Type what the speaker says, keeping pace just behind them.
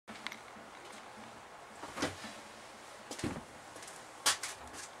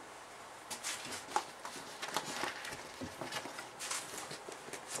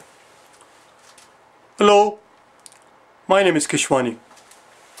Hello, my name is Keshwani.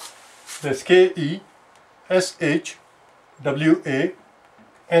 That's Keshwani.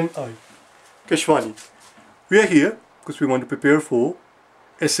 Keshwani. We are here because we want to prepare for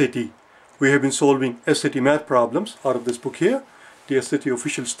SAT. We have been solving SAT math problems out of this book here, the SAT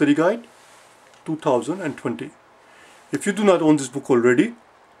Official Study Guide 2020. If you do not own this book already,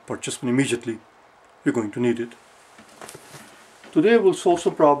 purchase one immediately. You're going to need it. Today we'll solve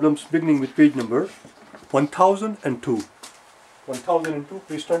some problems beginning with page number 1002. 1002,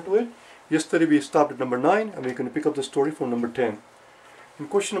 please turn to it. Yesterday we stopped at number 9 and we're going to pick up the story from number 10. In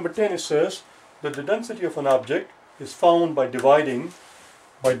question number 10 it says that the density of an object is found by dividing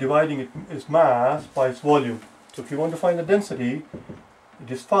its mass by its volume. So if you want to find the density, it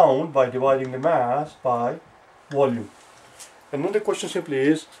is found by dividing the mass by volume. And then the question simply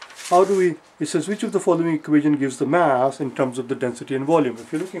is, it says which of the following equation gives the mass in terms of the density and volume.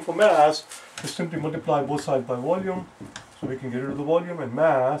 If you're looking for mass, you simply multiply both sides by volume, so we can get rid of the volume, and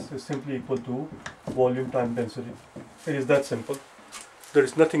mass is simply equal to volume times density. It is that simple. There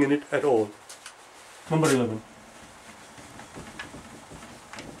is nothing in it at all. Number 11.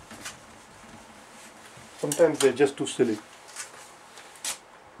 Sometimes they're just too silly.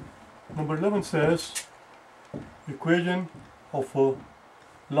 Number 11 says equation of a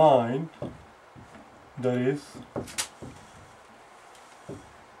line that is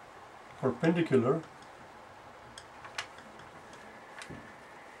perpendicular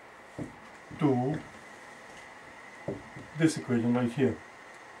to this equation right here.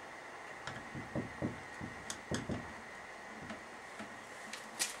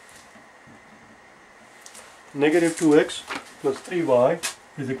 Negative 2x plus 3y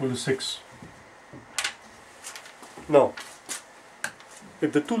is equal to 6. Now,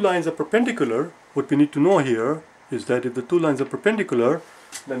 if the two lines are perpendicular, what we need to know here is that if the two lines are perpendicular,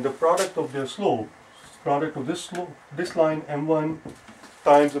 then the product of their slope, product of this line m1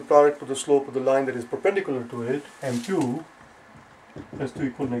 times the product of the slope of the line that is perpendicular to it, m2, has to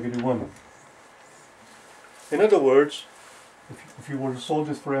equal negative 1. In other words, if you were to solve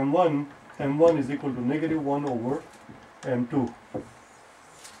this for m1, m1 is equal to negative 1 over m2.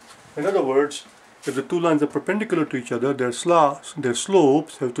 In other words, if the two lines are perpendicular to each other, their slopes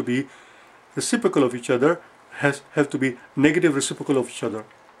have to be reciprocal of each other, have to be negative reciprocal of each other.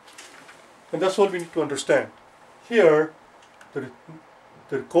 And that's all we need to understand. Here, the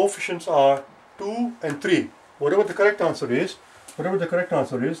coefficients are 2 and 3. Whatever the correct answer is,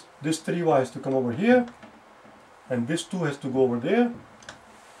 this 3y has to come over here, and this 2 has to go over there,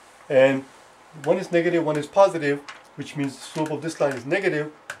 and one is negative, one is positive, which means the slope of this line is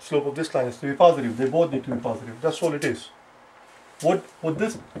negative, slope of this line has to be positive. They both need to be positive. That's all it is. What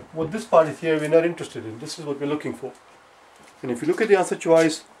this part is here, we're not interested in. This is what we're looking for. And if you look at the answer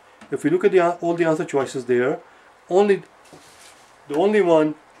choice, if we look at all the answer choices there, the only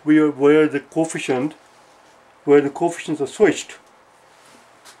one where the coefficients are switched.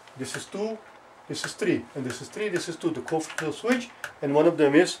 This is 2, this is 3, and this is 3, this is 2. The coefficients are switched, and one of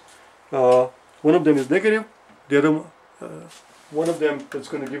them is negative. The other one of them is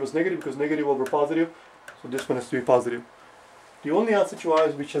going to give us negative because negative over positive, so this one has to be positive. The only answer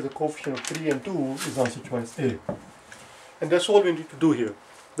choice which has a coefficient of 3 and 2 is answer choice A. And that's all we need to do here.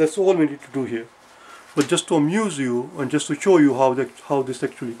 That's all we need to do here. But just to amuse you and just to show you how this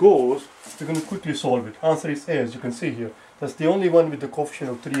actually goes, we're going to quickly solve it. Answer is A, as you can see here. That's the only one with the coefficient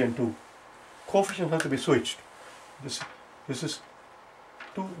of 3 and 2. Coefficients have to be switched. This is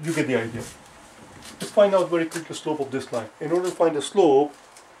 2, you get the idea. Let's find out very quick the slope of this line. In order to find the slope,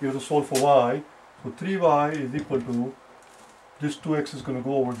 you have to solve for y. So 3y is equal to, this 2x is going to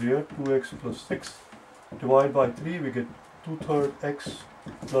go over there, 2x plus 6. Divide by 3, we get 2/3 x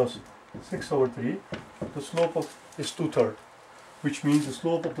plus 6 over 3. The slope is 2/3, which means the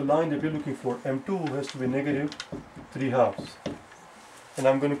slope of the line that we're looking for, m2, has to be negative 3/2. And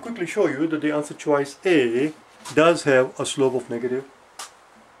I'm going to quickly show you that the answer choice A does have a slope of negative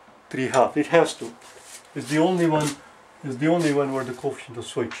 3/2. It has to. It's the only one where the coefficients are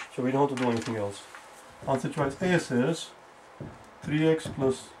switched, so we don't have to do anything else. Answer choice A says 3x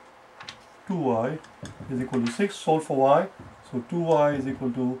plus 2y is equal to 6. Solve for y. So 2y is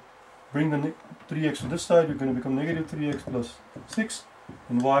equal to, bring the 3x to this side, we're going to become negative 3x plus 6,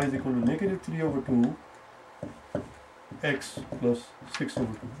 and y is equal to negative 3 over 2 x plus 6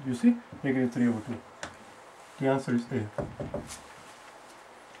 over 2. You see? Negative 3 over 2. The answer is A.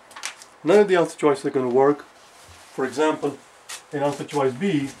 None of the answer choices are going to work. For example, in answer choice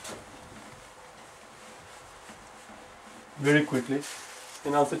B, very quickly,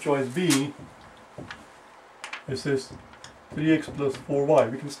 in answer choice B, it says 3x plus 4y.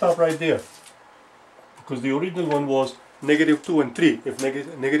 We can stop right there. because the original one was negative 2 and 3. If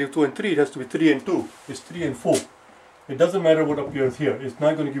negative 2 and 3, it has to be 3 and 2. It's 3 and 4. It doesn't matter what appears here. It's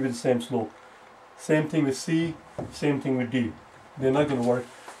not going to give you the same slope. Same thing with C, same thing with D. They're not going to work.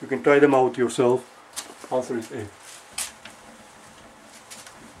 You can try them out yourself. Answer is A.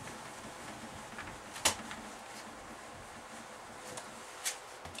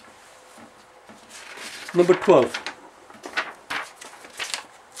 Number 12.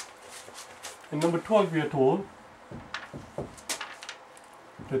 In number 12 we are told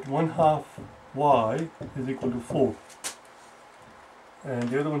that 1/2 y is equal to 4. And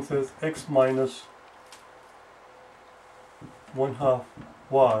the other one says x minus 1/2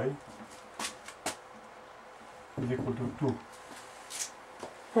 y is equal to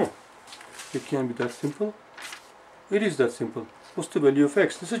 2. It can't be that simple. It is that simple. What's the value of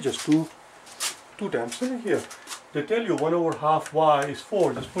x? This is just 2 times 3 here. They tell you 1/2 y is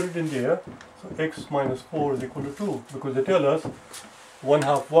 4. Just put it in there. So x minus 4 is equal to 2. Because they tell us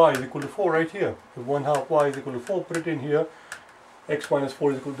 1/2 y is equal to 4 right here. If 1/2 y is equal to 4, put it in here. X minus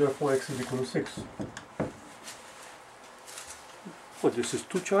 4 is equal to, therefore x is equal to 6. Oh, this is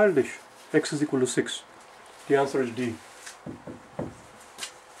too childish. X is equal to 6. The answer is D.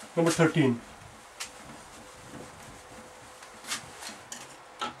 Number 13.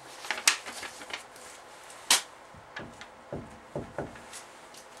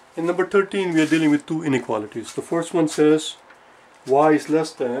 In number 13 we are dealing with two inequalities. The first one says y is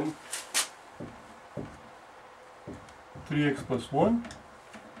less than 3x plus 1,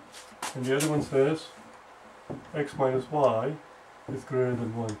 and the other one says x minus y is greater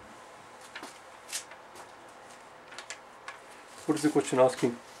than 1. What is the question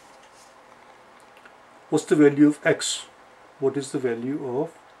asking? What's the value of x? What is the value of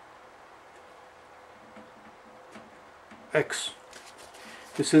x?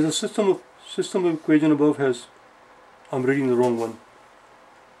 It says the system of equation above has, I'm reading the wrong one.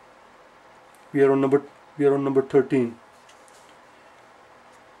 We are on number 13.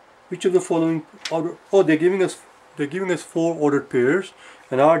 Which of the following order? Oh, they're giving us 4 ordered pairs,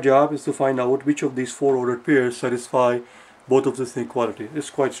 and our job is to find out which of these 4 ordered pairs satisfy both of this inequality. It's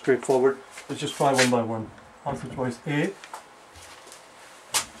quite straightforward. Let's just try one by one. Answer choice A.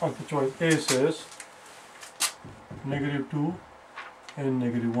 Answer choice A says -2 and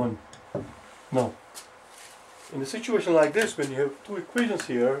 -1. Now, in a situation like this, when you have two equations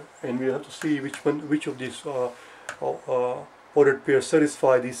here, and we have to see which of these ordered pairs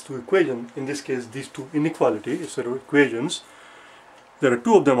satisfy these two equations, in this case these two inequality set of equations, there are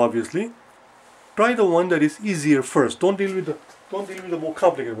two of them obviously. Try the one that is easier first. Don't deal with the more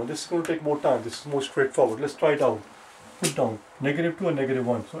complicated one. This is going to take more time. This is more straightforward. Let's try it out. Put down -2 and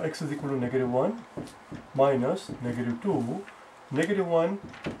 -1. So x is equal to -1 minus -2. -1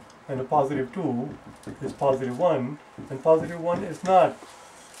 and a +2 is +1, and +1 is not.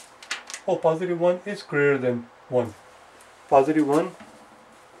 Oh, +1 is greater than 1. +1.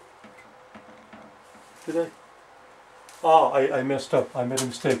 Did I? Ah, I messed up. I made a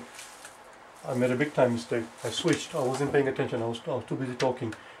mistake. I made a big time mistake. I switched. I wasn't paying attention. I was too busy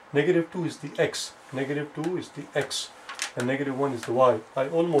talking. -2 is the x. -2 is the x, and -1 is the y. I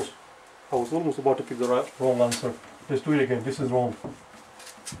was almost about to pick the wrong answer. Let's do it again. This is wrong.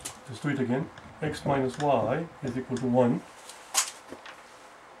 Let's do it again. X minus y is equal to 1.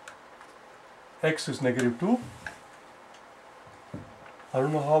 X is -2. I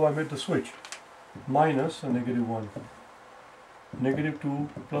don't know how I made the switch. Minus a -1. -2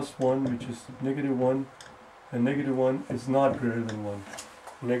 plus 1, which is -1, and -1 is not greater than 1.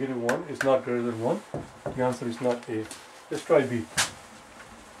 -1 is not greater than 1. The answer is not A. Let's try B.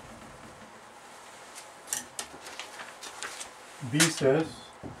 B says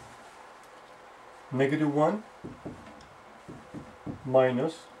 -1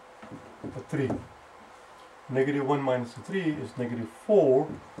 minus a 3. -1 minus a 3 is -4,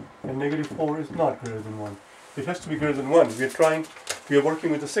 and -4 is not greater than 1. It has to be greater than 1. We are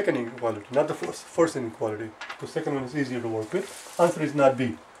working with the second inequality, not the first inequality. The second one is easier to work with. Answer is not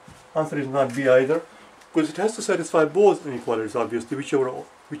B. Answer is not B either, because it has to satisfy both inequalities, obviously,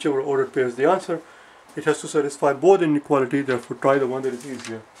 whichever ordered pairs the answer. It has to satisfy both inequality, therefore try the one that is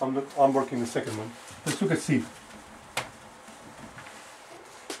easier. I'm working the second one. Let's look at C.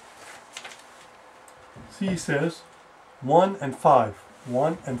 C says 1 and 5.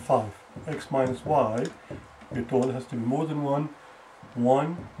 1 and 5. X minus y, we're told, has to be more than 1.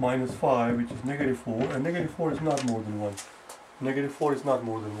 1 minus 5, which is -4, and -4 is not more than 1. -4 is not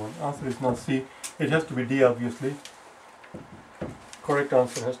more than 1. Answer is not C. It has to be D, obviously. Correct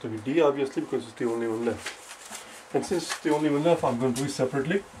answer has to be D, obviously, because it's the only one left. And since it's the only one left, I'm going to do it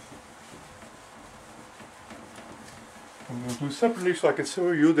separately. I'm going to do it separately so I can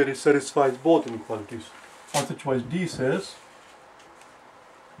show you that it satisfies both inequalities. Answer choice D says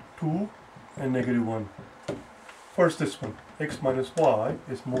 2 and -1. First this one, x minus y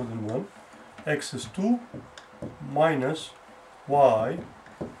is more than 1. X is 2 minus y,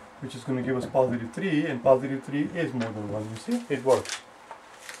 which is going to give us positive 3, and positive 3 is more than 1. You see, it works.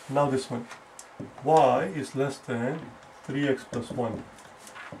 Now this one, y is less than 3x plus 1.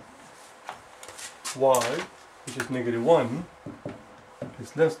 Y, which is -1,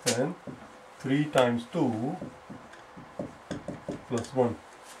 is less than 3 times 2 plus 1,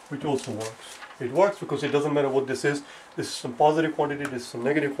 which also works. It works because it doesn't matter what this is. This is some positive quantity, this is some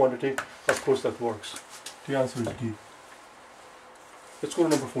negative quantity. Of course that works. The answer is D. Let's go to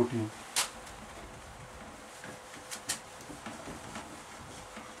number 14.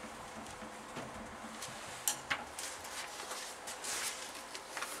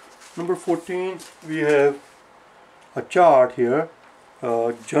 Number 14, we have a chart here,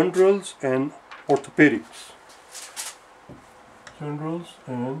 generals and orthopedics. Generals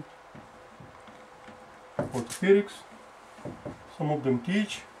and orthopedics. Some of them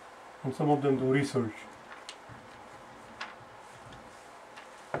teach and some of them do research.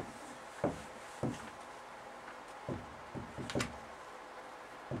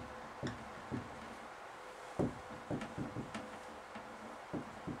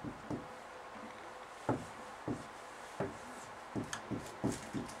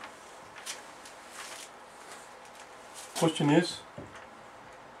 Question is,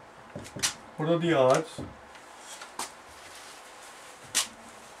 what are the odds?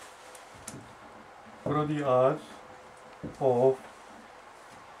 What are the odds of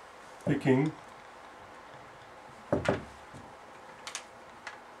picking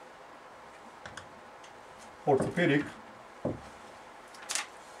orthopedic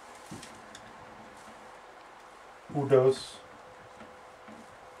who does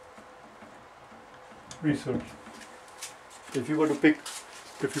research? If you were to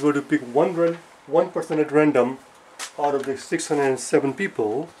pick one person at random out of the 607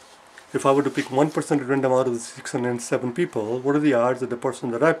 people, if I were to pick 1% at random out of the 607 people, what are the odds that the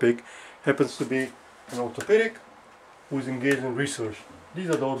person that I pick happens to be an orthopedic who is engaged in research? These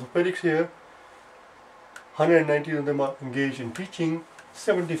are the orthopedics here. 119 of them are engaged in teaching.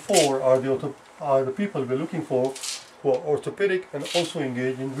 74 are the people we're looking for who are orthopedic and also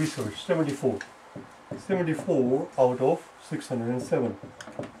engaged in research. 74. 74 out of 607.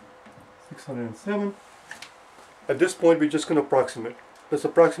 607. At this point, we're just going to approximate. Let's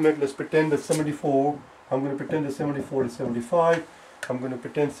approximate. Let's pretend that 74. I'm going to pretend that 74 is 75. I'm going to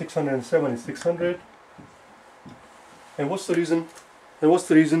pretend 607 is 600. And what's the reason? And what's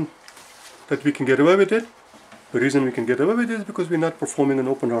the reason that we can get away with it? The reason we can get away with it is because we're not performing an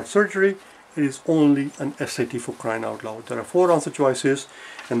open heart surgery. It is only an SAT, for crying out loud. There are 4 answer choices,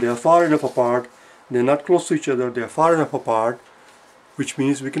 and they are far enough apart. They're not close to each other. They are far enough apart, which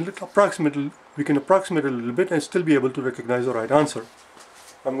means we can approximate a little bit and still be able to recognize the right answer.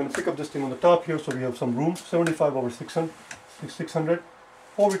 I'm going to pick up this thing on the top here, so we have some room. 75 over 600,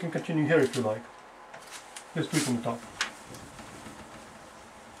 or we can continue here if you like. Let's do it on the top.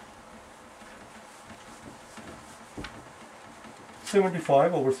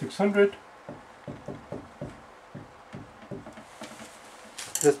 $75 over 600.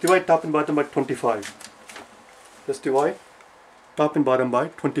 Let's divide top and bottom by 25. Let's divide top and bottom by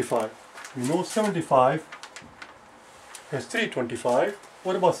 25. We know 75 has 325.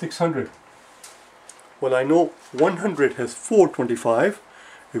 What about 600? Well, I know 100 has 425.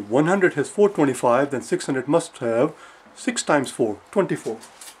 If 100 has 425, then 600 must have 6 times 4, 24.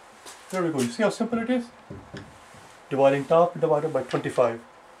 There we go. You see how simple it is? Dividing top divided by 25.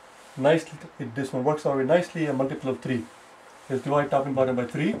 Nicely, this one works out very nicely, a multiple of 3. Let's divide top and bottom by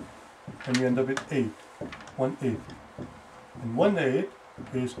 3, and we end up with 8. 1/8. And 1/8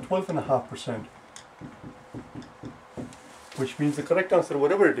 is 12.5%. Which means the correct answer,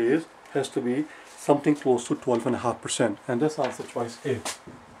 whatever it is, has to be something close to 12.5%. And that's answer choice A.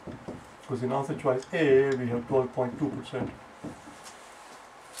 Because in answer choice A, we have 12.2%.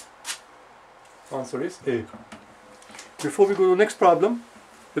 Answer is A. Before we go to the next problem,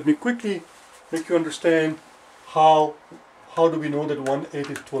 let me quickly make you understand how do we know that 1/8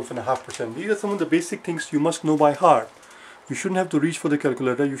 is 12.5%. These are some of the basic things you must know by heart. You shouldn't have to reach for the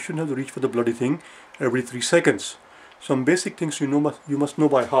calculator. You shouldn't have to reach for the bloody thing every 3 seconds. Some basic things you must know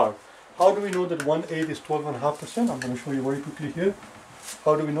by heart. How do we know that 1/8 is 12.5%? I'm going to show you very quickly here.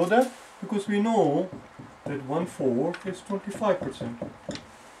 How do we know that? Because we know that 1/4 is 25%.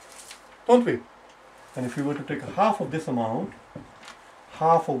 Don't we? And if we were to take half of this amount,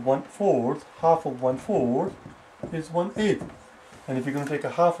 half of 1/4, half of 1/4, is 1/8. And if you're going to take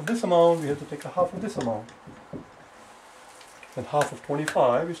a half of this amount, we have to take a half of this amount. And half of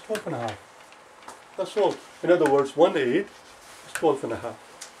 25 is 12.5. That's all. In other words, 1/8 is 12.5.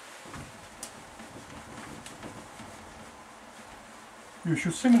 You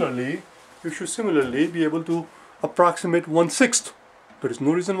should similarly be able to approximate 1/6. There is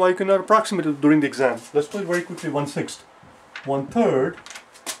no reason why you cannot approximate it during the exam. Let's do it very quickly. 1/6. 1/3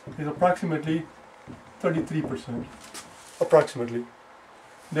 is approximately 33%. Approximately.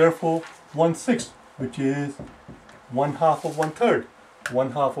 Therefore, 1/6, which is 1/2 of 1/3.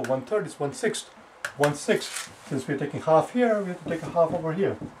 1/2 of 1/3 is 1/6. 1/6. Since we're taking half here, we have to take a half over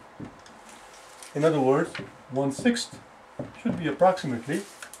here. In other words, 1/6 should be approximately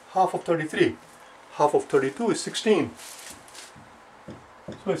half of 33. Half of 32 is 16.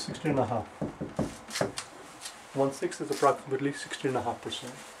 So it's 16.5. 1/6 is approximately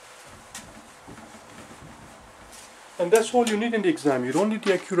 16.5%. And that's all you need in the exam. You don't need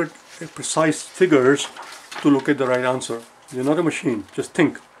the accurate, precise figures to look at the right answer. You're not a machine. Just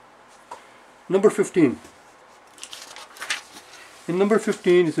think. Number 15. In number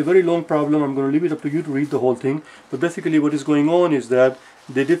 15, it's a very long problem. I'm going to leave it up to you to read the whole thing. But basically what is going on is that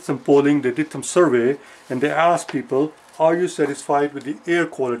they did some polling, they did some survey, and they asked people, are you satisfied with the air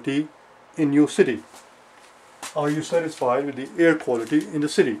quality in your city? Are you satisfied with the air quality in the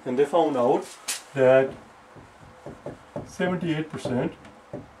city? And they found out that 78%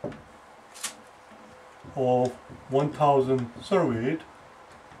 of 1,000 surveyed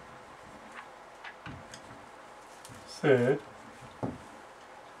said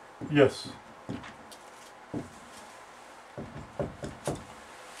yes.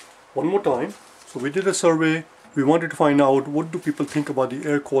 One more time. So we did a survey. We wanted to find out what do people think about the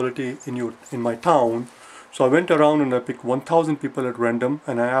air quality in my town. So I went around and I picked 1,000 people at random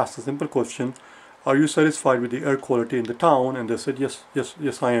and I asked a simple question. Are you satisfied with the air quality in the town? And they said yes, yes,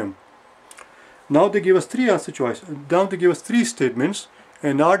 yes I am. Now they give us three answer choices. Now they give us three statements,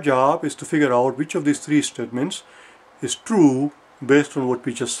 and our job is to figure out which of these three statements is true based on what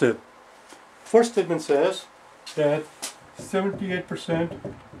we just said. First statement says that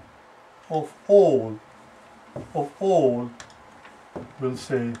 78% of all will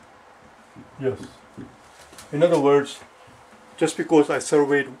say yes. In other words, just because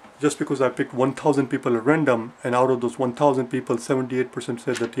I picked 1,000 people at random, and out of those 1,000 people, 78%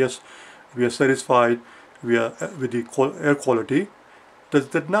 said that yes, we are satisfied with the air quality.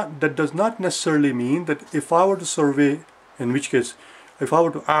 That does not necessarily mean that if I were to survey, in which case, if I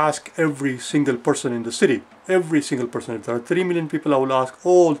were to ask every single person in the city, every single person, if there are 3 million people, I will ask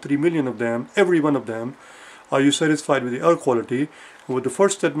all 3 million of them, every one of them, are you satisfied with the air quality? And what the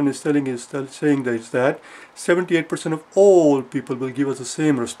first statement is saying is that 78% of all people will give us the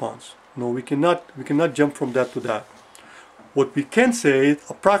same response. No, we cannot jump from that to that. What we can say is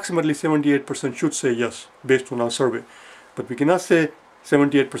approximately 78% should say yes based on our survey, but we cannot say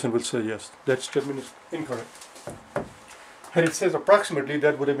 78% will say yes. That statement is incorrect. Had it says approximately,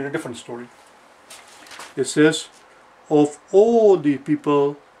 that would have been a different story. It says of all the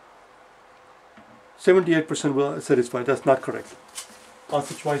people, 78% will satisfy. That's not correct.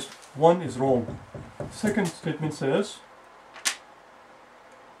 Answer choice 1 is wrong. Second statement says,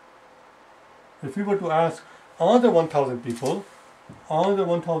 if we were to ask another 1,000 people, another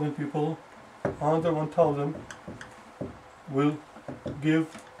 1,000 will give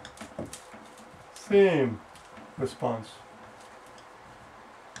same response.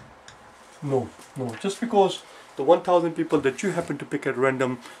 No. Just because the 1,000 people that you happen to pick at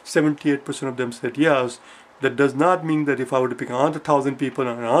random, 78% of them said yes, that does not mean that if I were to pick another 1,000 people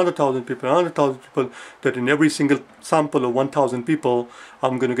and another 1,000 people and another 1,000 people, that in every single sample of 1,000 people,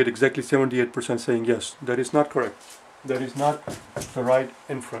 I'm going to get exactly 78% saying yes. That is not correct. That is not the right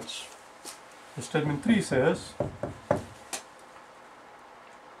inference. The statement 3 says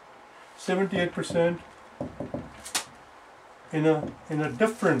 78% in a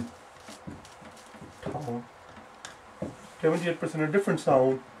different town, 78% in a different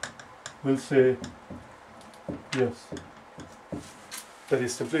sound will say yes. That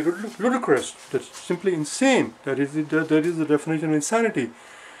is simply ludicrous. That's simply insane. That is the definition of insanity.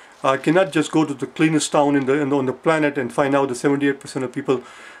 I cannot just go to the cleanest town on the planet and find out that 78% of people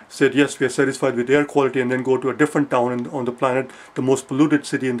said yes, we are satisfied with air quality, and then go to a different town on the planet, the most polluted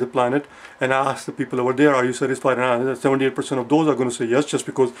city in the planet, and ask the people over there, are you satisfied? And 78% of those are going to say yes, just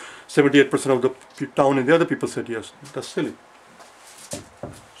because 78% of the town and the other people said yes. That's silly.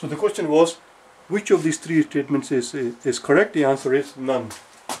 So the question was, which of these three statements is correct? The answer is none.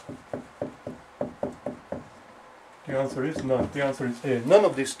 The answer is none. The answer is A. None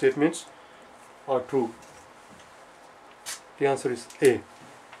of these statements are true. The answer is A.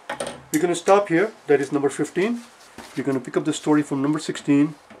 We're going to stop here. That is number 15. We're going to pick up the story from number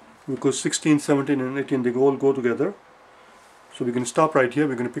 16, because 16, 17 and 18, they all go together. So we're going to stop right here.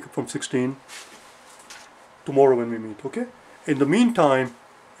 We're going to pick up from 16 tomorrow when we meet, okay? In the meantime,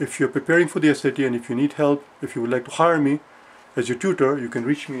 if you're preparing for the SAT and if you need help, if you would like to hire me as your tutor, you can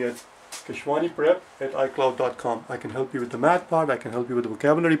reach me at keshwaniprep@icloud.com. I can help you with the math part, I can help you with the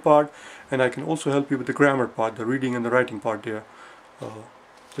vocabulary part, and I can also help you with the grammar part, the reading and the writing part there.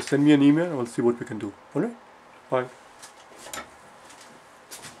 Just send me an email and we'll see what we can do. Alright? Bye.